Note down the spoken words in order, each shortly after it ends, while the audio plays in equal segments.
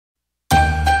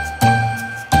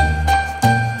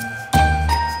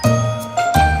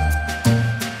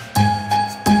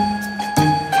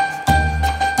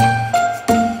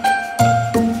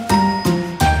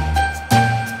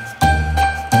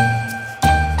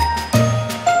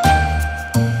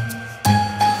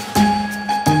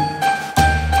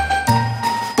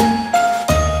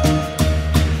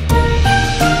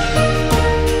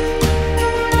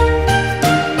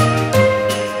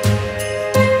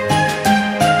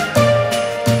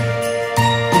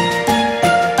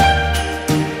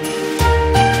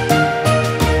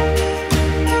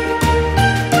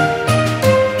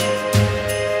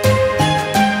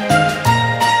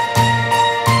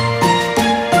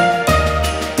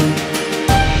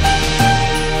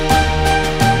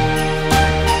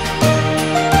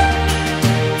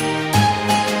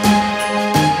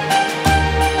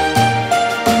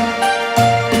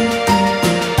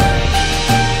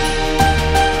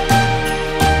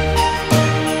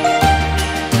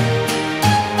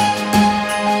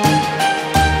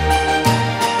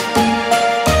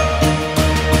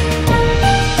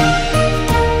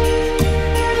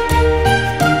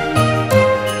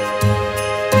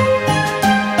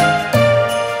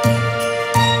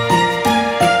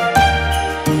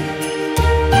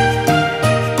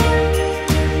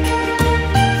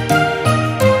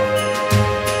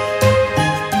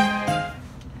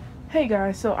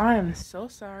guys, so I am so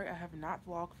sorry I have not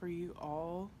vlogged for you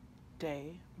all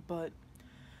day, but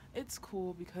it's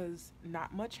cool because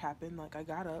not much happened. Like, I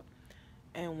got up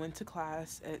and went to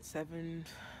class at 7:45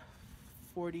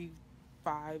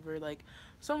 or like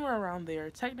somewhere around there.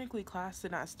 Technically class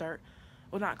did not start,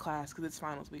 well, not class because it's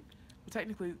finals week, but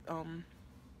technically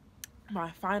my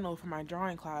final for my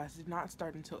drawing class did not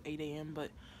start until 8 a.m. But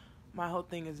my whole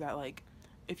thing is that, like,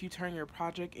 if you turn your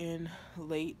project in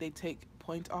late, they take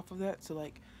points off of that. So,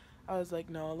 like, I was like,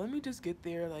 no, let me just get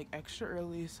there, like, extra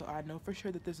early so I know for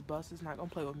sure that this bus is not gonna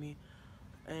play with me.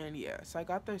 And yeah, so I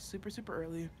got there super, super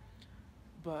early,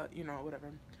 but, you know,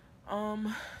 whatever.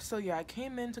 So yeah, I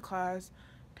came into class,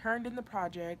 turned in the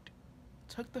project,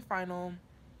 took the final.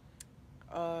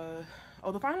 Oh,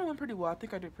 the final went pretty well. I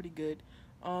think I did pretty good.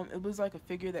 It was like a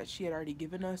figure that she had already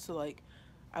given us, so like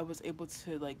I was able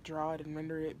to like draw it and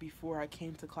render it before I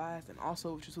came to class, and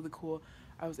also, which was really cool,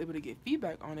 I was able to get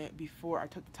feedback on it before I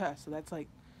took the test. So that's like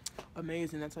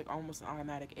amazing. That's like almost an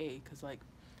automatic A, because like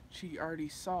she already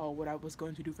saw what I was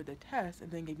going to do for the test and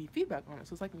then gave me feedback on it.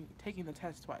 So it's like me taking the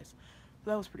test twice.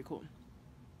 So that was pretty cool.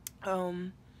 So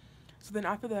then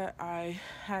after that, I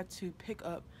had to pick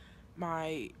up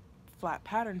my flat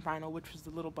pattern final, which was the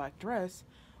little black dress,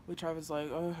 which I was like,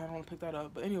 oh, I don't want to pick that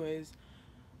up. But anyways,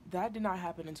 that did not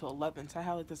happen until 11. So I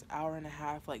had like this hour and a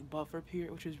half like buffer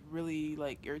period, which was really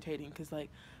like irritating because like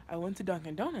I went to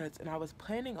Dunkin' Donuts and I was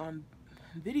planning on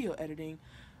video editing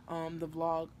the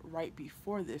vlog right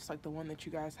before this, like the one that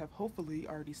you guys have hopefully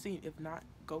already seen. If not,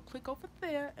 go click over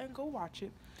there and go watch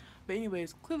it. But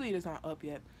anyways, clearly it is not up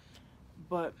yet.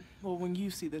 But, well, when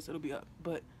you see this, it'll be up.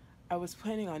 But I was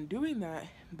planning on doing that,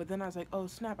 but then I was like, oh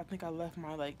snap, I think I left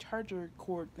my like charger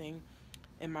cord thing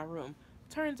in my room.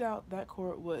 Turns out that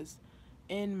cord was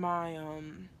in my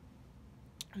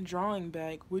drawing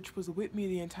bag, which was with me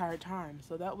the entire time.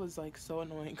 So that was like so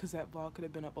annoying because that vlog could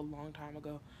have been up a long time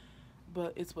ago.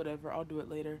 But it's whatever, I'll do it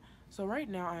later. So right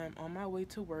now I am on my way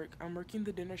to work. I'm working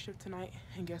the dinner shift tonight,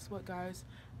 and guess what, guys?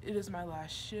 It is my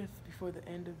last shift before the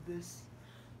end of this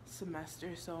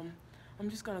semester. So I'm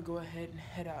just gonna go ahead and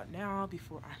head out now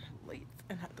before I'm late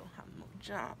and I don't have no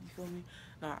job. You feel me?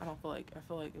 Nah, I don't feel like, I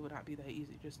feel like it would not be that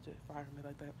easy just to fire me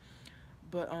like that.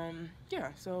 But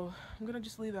yeah, so I'm gonna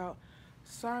just leave out.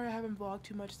 Sorry I haven't vlogged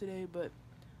too much today, but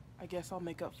I guess I'll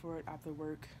make up for it after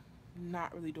work.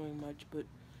 Not really doing much, but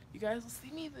you guys will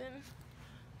see me then.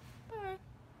 Bye.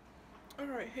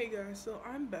 Alright, hey guys, so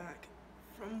I'm back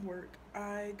from work.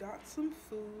 I got some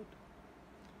food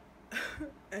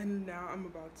and now I'm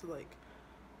about to like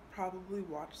probably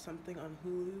watch something on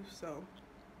Hulu. So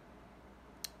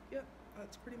yep,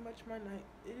 that's pretty much my night.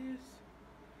 It is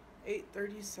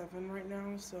 8:37 right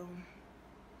now, so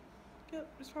yep,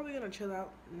 just probably gonna chill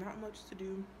out. Not much to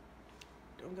do.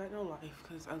 Don't got no life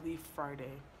because I leave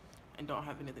Friday and don't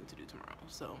have anything to do tomorrow.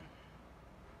 So,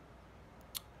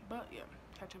 but yeah,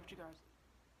 catch up with you guys.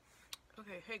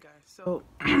 Okay, hey guys, so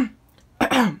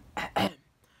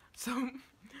so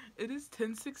it is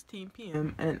 10:16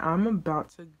 p.m. and I'm about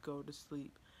to go to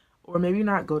sleep, or maybe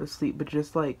not go to sleep, but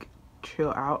just like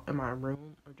chill out in my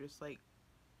room, or just like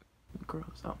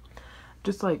gross out,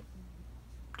 just like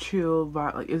chill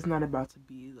vibe. Like, it's not about to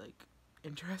be like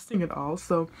interesting at all.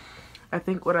 So I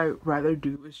think what I'd rather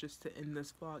do is just to end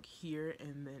this vlog here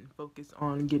and then focus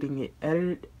on getting it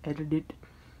edited,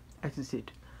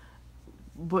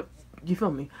 but you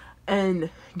feel me, and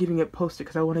getting it posted,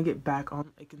 because I want to get back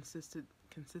on a consistent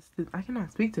I cannot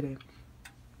speak today,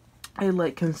 a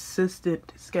like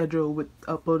consistent schedule with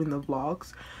uploading the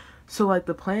vlogs. So like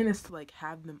the plan is to like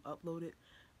have them uploaded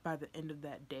by the end of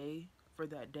that day, for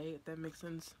that day, if that makes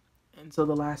sense. And so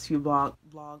the last few vlogs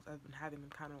I've been having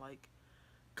them kind of like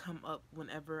come up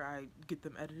whenever I get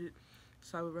them edited.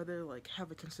 So I would rather like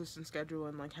have a consistent schedule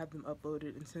and like have them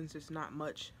uploaded, and since there's not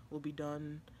much will be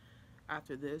done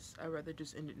after this, I'd rather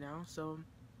just end it now. So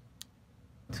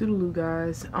toodaloo,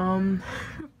 guys.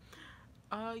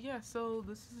 Yeah, so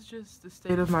this is just the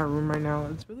state of my room right now.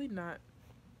 It's really not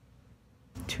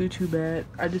too bad.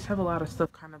 I just have a lot of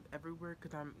stuff kind of everywhere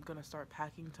because I'm gonna start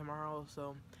packing tomorrow,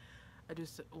 so I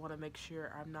just want to make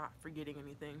sure I'm not forgetting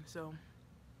anything. So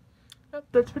yep,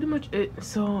 that's pretty much it.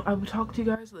 So I will talk to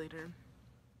you guys later.